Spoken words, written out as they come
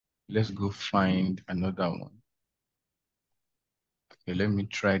Let's go find another one. Okay, let me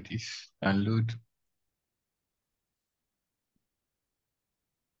try this. Download.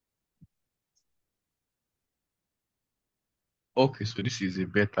 Okay, so this is a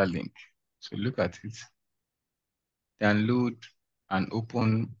better link. So look at it. Download an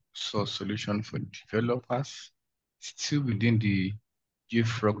open source solution for developers, still within the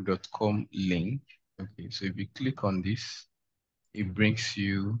jfrog.com link. Okay, so if you click on this, it brings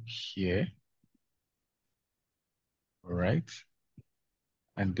you here. All right.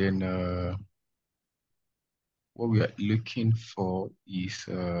 And then what we are looking for is,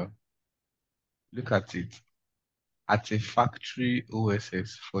 look at it, artifactory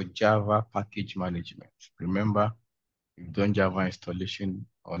OSS for Java package management. Remember, we've done Java installation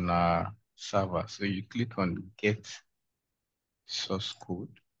on our server. So you click on get source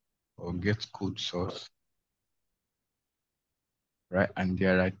code or get code source, right? And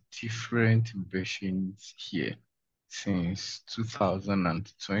there are different versions here since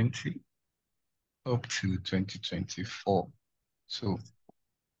 2020 up to 2024. So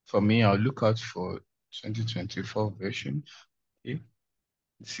for me, I'll look out for 2024 version. Okay,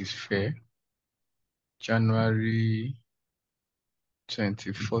 this is fair. January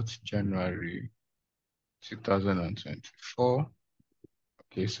 24th January 2024.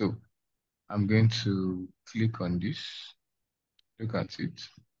 Okay, so I'm going to click on this. Look at it.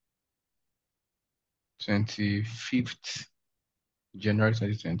 25th January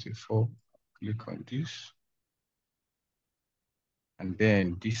 2024. Click on this. And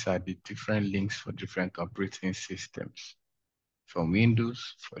then these are the different links for different operating systems. For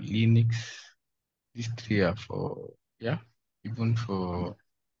Windows, for Linux. These three are for, yeah, even for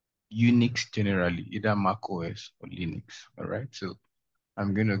Unix generally, either Mac OS or Linux. All right, so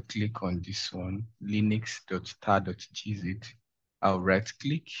I'm going to click on this one, linux.tar.gz. I'll right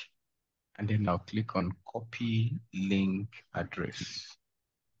click and then I'll click on copy link address.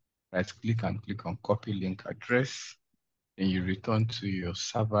 Right click and click on copy link address. Then you return to your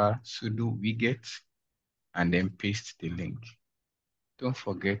server sudo wget and then paste the link. Don't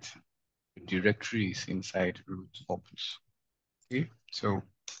forget the directory is inside root ops. Okay, so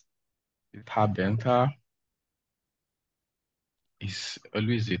the tab enter is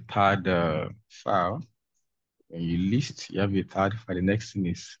always a third file. When you list, you have a third file. The next thing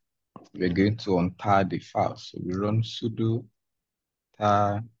is we're going to untar the file. So we run sudo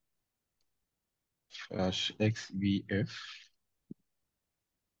tar -xvf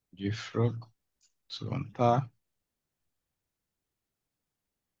jfrog to untar.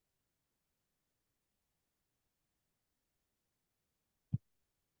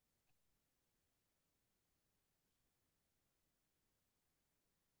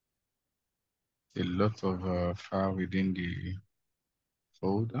 A lot of file within the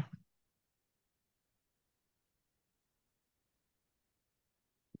folder.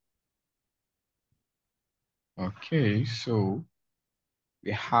 Okay, so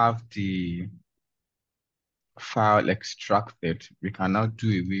we have the file extracted. We can now do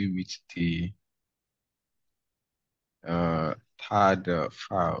away with the third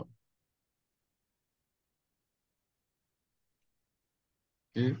file.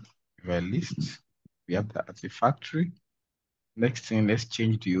 Okay, we have a list. We have the artifactory. Next thing, let's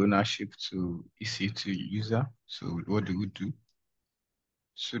change the ownership to EC2 user. So what do we do?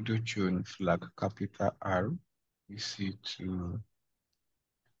 Sudo chown flag capital R EC2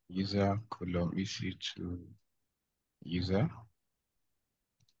 user column EC2 user,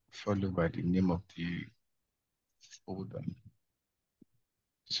 followed by the name of the folder.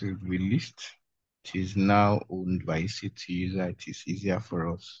 So we list. It is now owned by EC2 user. It is easier for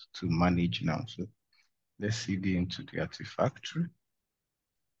us to manage now. So let's cd into the artifactory.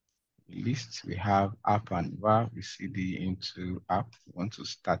 List, we have app and var. We cd into app. We want to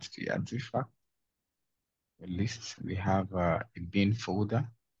start the artifact. The list, we have a bin folder.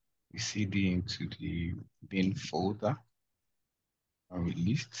 We cd into the bin folder. And we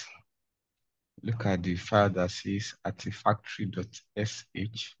list. Look at the file that says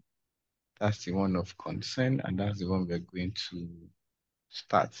artifactory.sh. That's the one of concern, and that's the one we're going to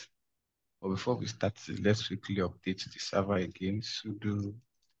start. But before we start, let's quickly update the server again. Sudo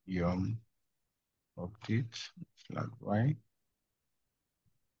yum update flag y.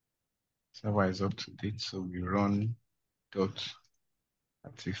 Server is up to date, so we run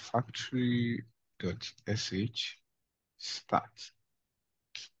artifactory.sh start.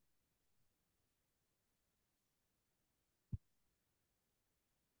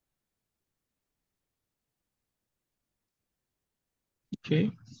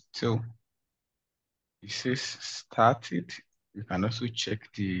 Okay, so it says started. You can also check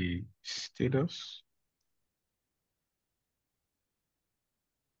the status.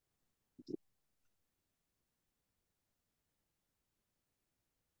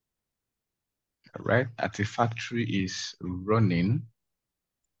 Right, artifactory is running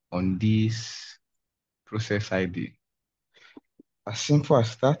on this process ID. As simple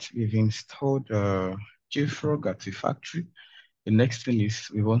as that, we've installed jfrog artifactory. The next thing is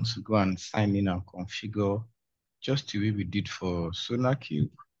we want to go and sign in and configure just the way we did for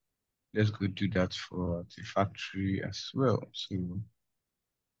SonarCube. Let's go do that for artifactory as well. So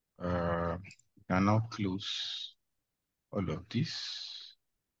we can now close all of this.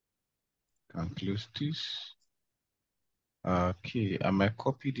 Can close this. Okay, I might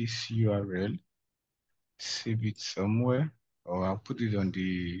copy this URL, save it somewhere, or I'll put it on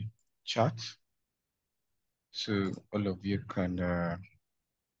the chat so all of you can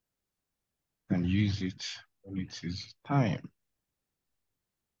use it when it is time.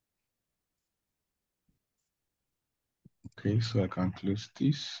 Okay, so I can close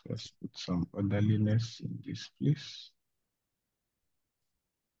this. Let's put some orderliness in this place.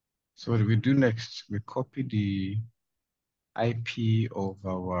 So what do we do next? We copy the IP of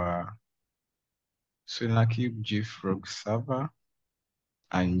our SonarCube JFrog server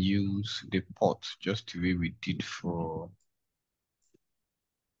and use the port just the way we did for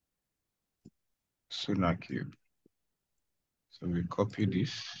SonarCube. So we copy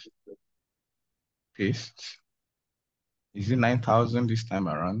this, paste. Is it 9,000 this time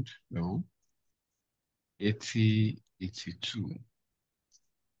around? No, 8082.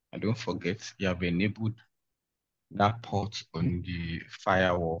 And don't forget, you have enabled that port on the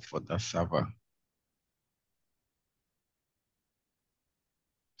firewall for that server.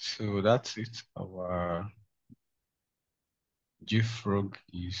 So that's it. Our jfrog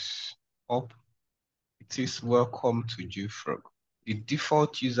is up. It is welcome to jfrog. The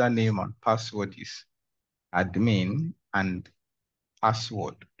default username and password is admin and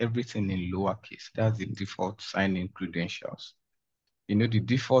password, everything in lowercase. That's the default sign-in credentials. You know, the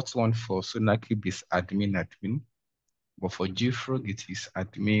default one for SonarCube is admin, but for jfrog, it is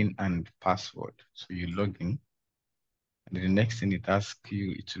admin and password. So you log in, and the next thing it asks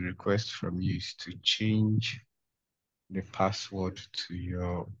you, it will request from you is to change the password to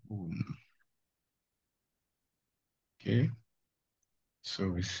your own. Okay, so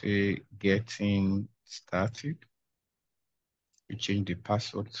we say getting started. We change the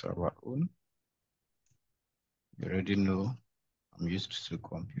password to our own. You already know I'm used to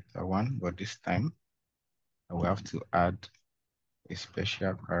computer one, but this time I will have to add a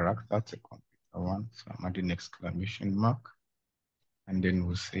special character to computer one. So I'm adding exclamation mark, and then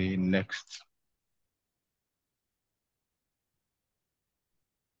we'll say next.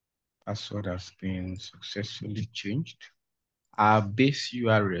 Password has been successfully changed. Our base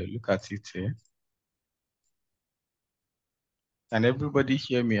URL, look at it here. Can everybody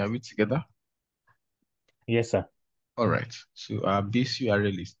hear me? Are we together? Yes, sir. All right. So our base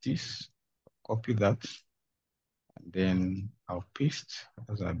URL is this. Copy that, and then I'll paste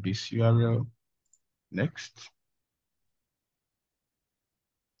as our base URL. Next.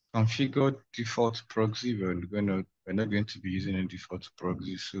 Configure default proxy. We're not going to be using a default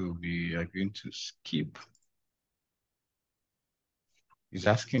proxy, so we are going to skip. It's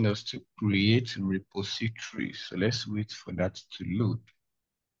asking us to create repository. So let's wait for that to load.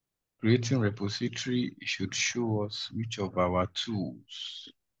 Creating repository should show us which of our tools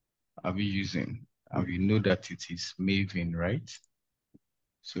are we using. And we know that it is Maven, right?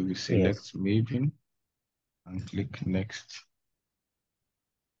 So we select Maven and click next.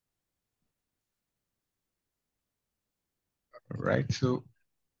 All right, so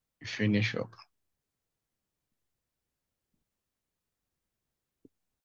we finish up.